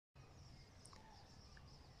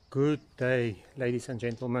Good day, ladies and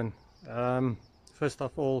gentlemen. First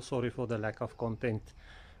of all, sorry for the lack of content.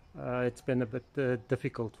 It's been a bit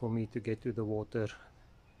difficult for me to get to the water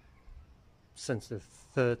since the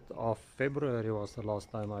 3rd of February was the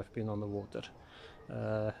last time I've been on the water.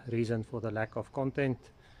 Reason for the lack of content.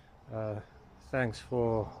 Thanks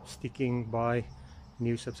for sticking by,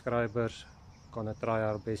 new subscribers. Gonna try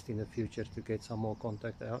our best in the future to get some more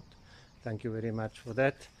content out. Thank you very much for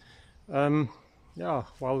that. Yeah,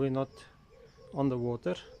 while we're not on the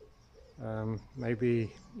water,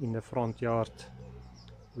 maybe in the front yard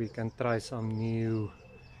we can try some new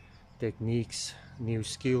techniques, new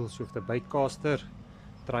skills with the baitcaster,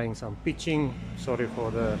 trying some pitching. Sorry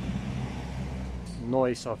for the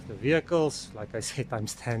noise of the vehicles. Like I said, I'm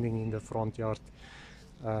standing in the front yard.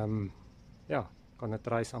 Yeah, gonna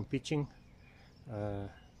try some pitching,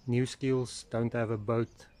 new skills. Don't have a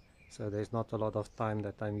boat, so there's not a lot of time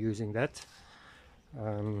that I'm using that.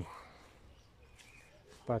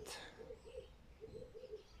 But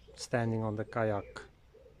standing on the kayak,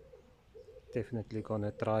 definitely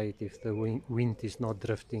gonna try it if the wind is not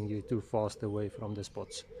drifting you too fast away from the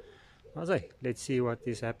spots. Let's see what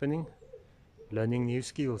is happening. Learning new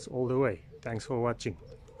skills all the way. Thanks for watching.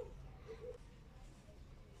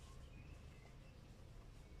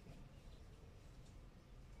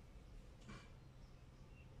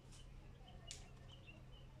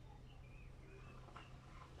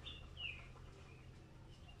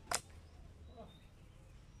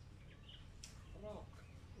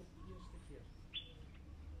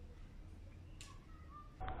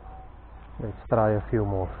 Let's try a few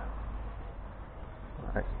more.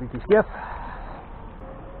 Alright, bietjie skeef.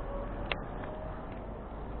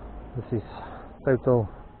 This is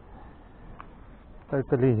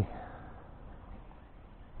totally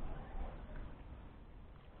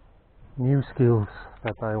new skills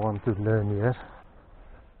that I want to learn here.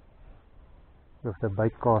 With the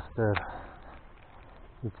baitcaster,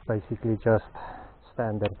 it's basically just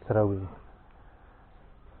standard throwing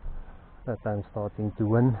that I'm starting to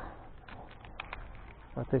win.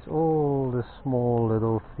 But there's all the small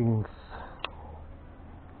little things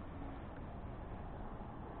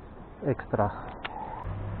extra.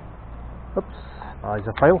 Oops, is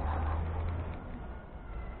a fail.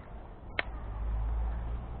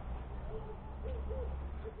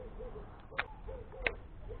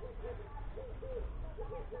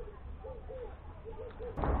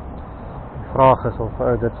 Die vraag is of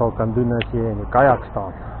jy dit sal kan doen as jy in die kayak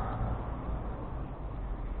staan.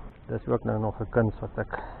 Dis ook nou nog 'n kuns wat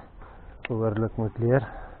ek behoorlik moet leer.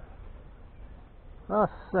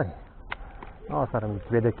 Sê. Nou is die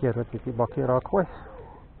tweede keer dat ek die bakkie raak gooi.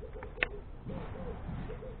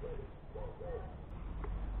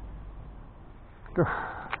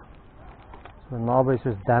 So naby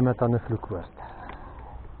soos dammit aan 'n vloekwoord.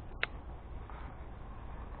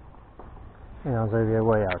 En dan sy weer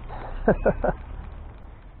way out.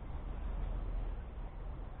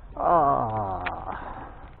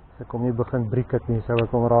 As ek hom nie begin breek het nie, sou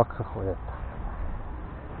ek hom raak gegooi het.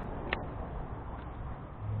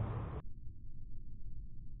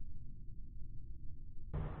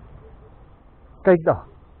 Kyk daar.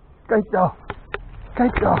 Kyk daar.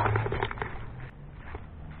 Kyk daar.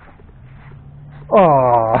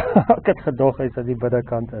 Ek het gedog hy's aan die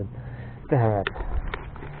binnekant in.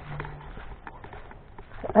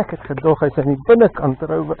 Ek het gedog hy's aan die binnekant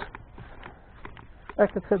rower.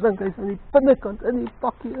 Ek het gedink hy's aan die binnekant in die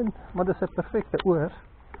pakkie in, maar dis 'n perfekte oor.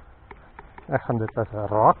 Ek gaan dit as 'n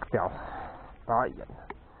raak tel. Daai een.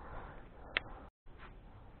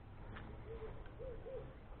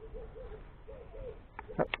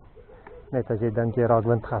 Net as jy dink jy raak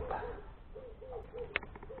windgat.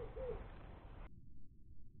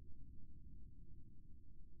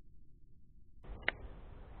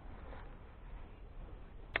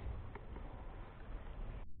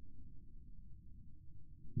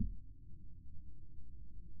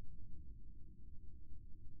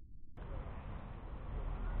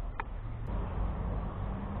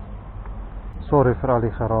 Sorry vir al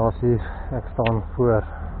die geraas hier, ek staan voor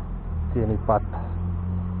teen die pad.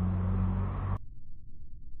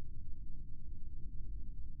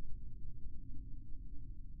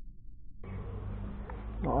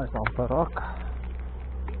 Nou is amper raak.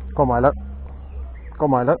 Kom hulle.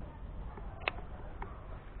 Kom hulle.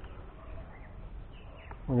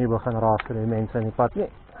 Moenie begin raas vir die mense in die pad nie.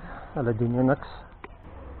 Hulle doen jou niks.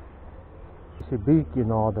 As jy bietjie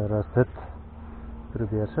nader as dit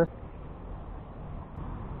probeer sit.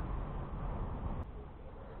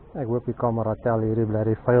 Ek hoop die kamera tel hierdie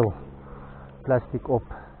blerrie vuil plastic op.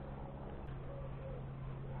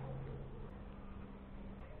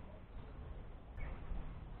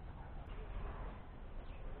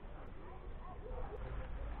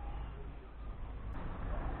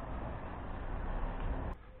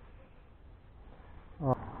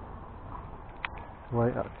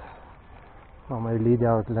 way out. Maar my lead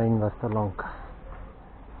out lyn was te lank.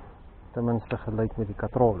 Ten minste gelyk met die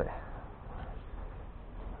katrol hè.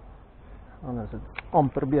 Dan is dit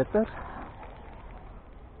amper beter.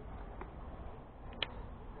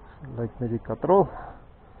 Gelyk met die katrol.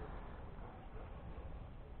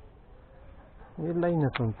 Die lyn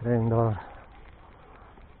is omtrent daar.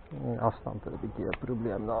 Die afstand is 'n bietjie 'n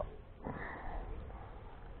probleem daar.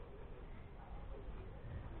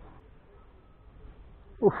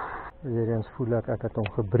 Oef, weer eens voel ek het hom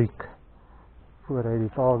gebreek voor hy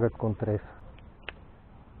die target kon tref.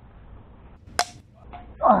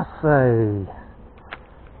 Assai!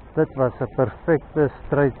 Dit was 'n perfekte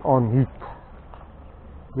straight on hit.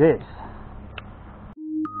 Yes!